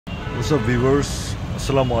What's up, viewers?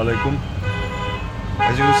 Assalamu alaikum.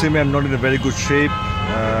 As you can see me, I'm not in a very good shape.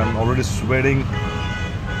 I'm already sweating,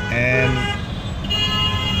 and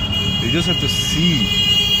you just have to see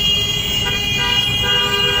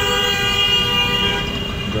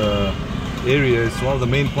the area. It's one of the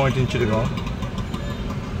main points in Chittagong,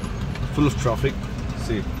 full of traffic.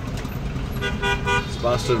 See, this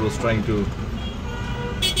bastard was trying to,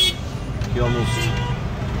 he almost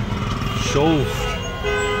shoved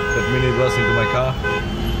that minibus into my car.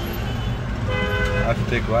 I have to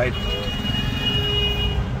take right.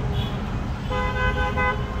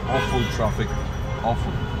 Awful traffic,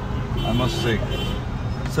 awful. I must say,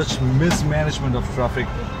 such mismanagement of traffic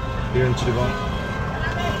here in Chittagong,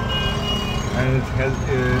 and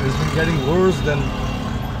it's been getting worse than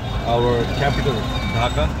our capital,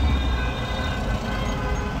 Dhaka.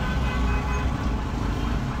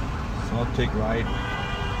 So I'll take right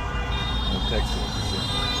and taxi.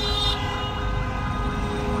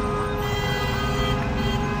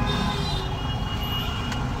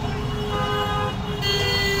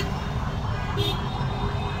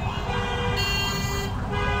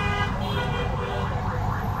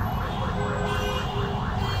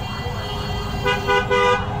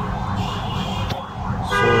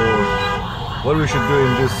 What we should do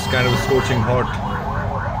in this kind of scorching hot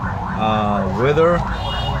weather,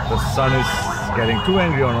 the sun is getting too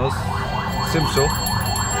angry on us, seems so,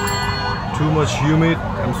 too much humid,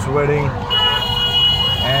 I'm sweating,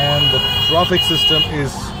 and the traffic system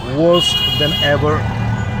is worse than ever.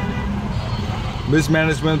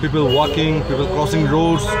 Mismanagement, people walking, people crossing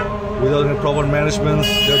roads without any proper management,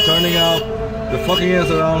 they're turning out, they're fucking us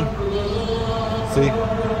around. See?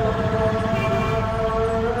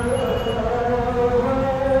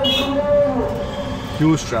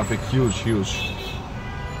 Huge traffic, huge.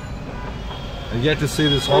 And yet to see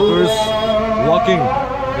these hawkers walking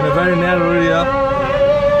in a very narrow area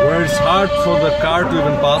where it's hard for the car to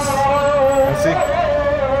even pass. And see,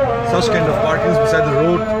 such kind of parkings beside the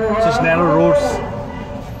road, such narrow roads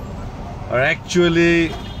are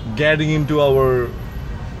actually getting into our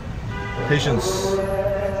patience.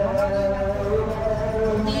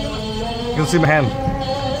 You can see my hand.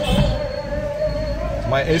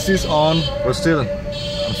 My AC is on, but still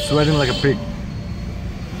I'm sweating like a pig.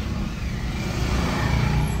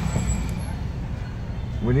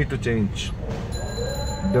 We need to change.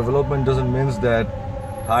 Development doesn't mean that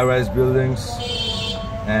high-rise buildings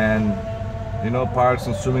and parks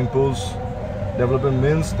and swimming pools. Development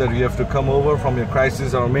means that you have to come over from your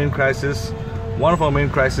crisis. Our main crisis, one of our main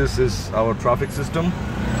crises, is our traffic system.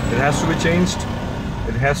 It has to be changed.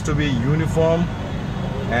 It has to be uniform.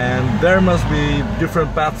 And there must be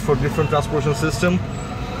different paths for different transportation system.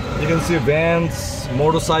 You can see vans,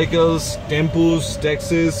 motorcycles, tempos,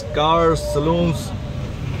 taxis, cars, saloons,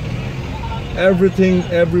 everything,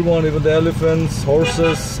 everyone, even the elephants,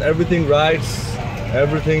 horses, everything rides,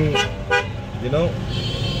 everything,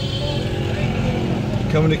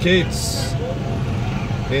 communicates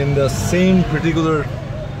in the same particular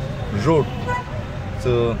road.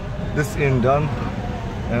 So this in done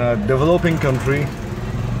in a developing country,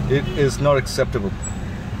 it is not acceptable.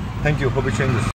 Thank you. Hope it changes.